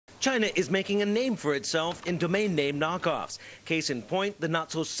China is making a name for itself in domain name knockoffs. Case in point, the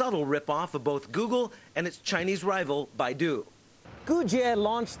not-so-subtle ripoff of both Google and its Chinese rival, Baidu. Gujie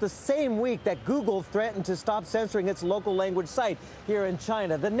launched the same week that Google threatened to stop censoring its local language site here in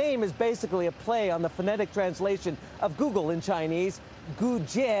China. The name is basically a play on the phonetic translation of Google in Chinese.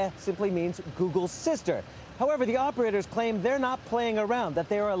 Gujie simply means Google's sister. However, the operators claim they're not playing around, that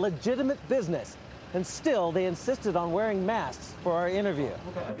they are a legitimate business. And still, they insisted on wearing masks for our interview.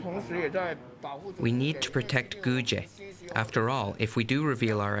 We need to protect Gujie. After all, if we do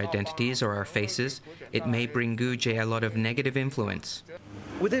reveal our identities or our faces, it may bring Gujie a lot of negative influence.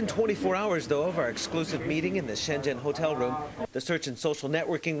 Within 24 hours, though, of our exclusive meeting in the Shenzhen hotel room, the search and social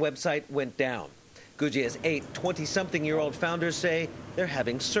networking website went down. Gujie's 8 20-something-year-old founders say they're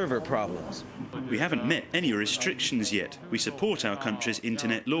having server problems. We haven't met any restrictions yet. We support our country's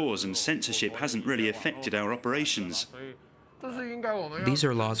internet laws, and censorship hasn't really affected our operations. These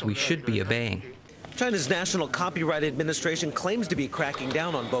are laws we should be obeying. China's National Copyright Administration claims to be cracking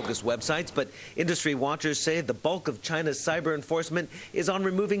down on bogus websites, but industry watchers say the bulk of China's cyber enforcement is on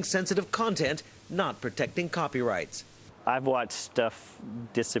removing sensitive content, not protecting copyrights. I've watched stuff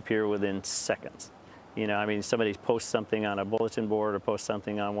disappear within seconds. You know, I mean, somebody posts something on a bulletin board or posts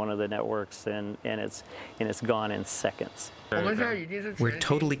something on one of the networks, and it's gone in seconds. We're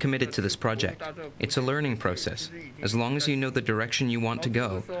totally committed to this project. It's a learning process. As long as you know the direction you want to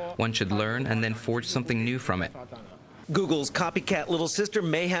go, one should learn and then forge something new from it. Google's copycat little sister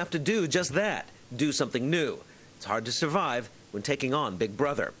may have to do just that, do something new. It's hard to survive when taking on Big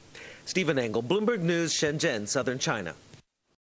Brother. Stephen Engle, Bloomberg News, Shenzhen, Southern China.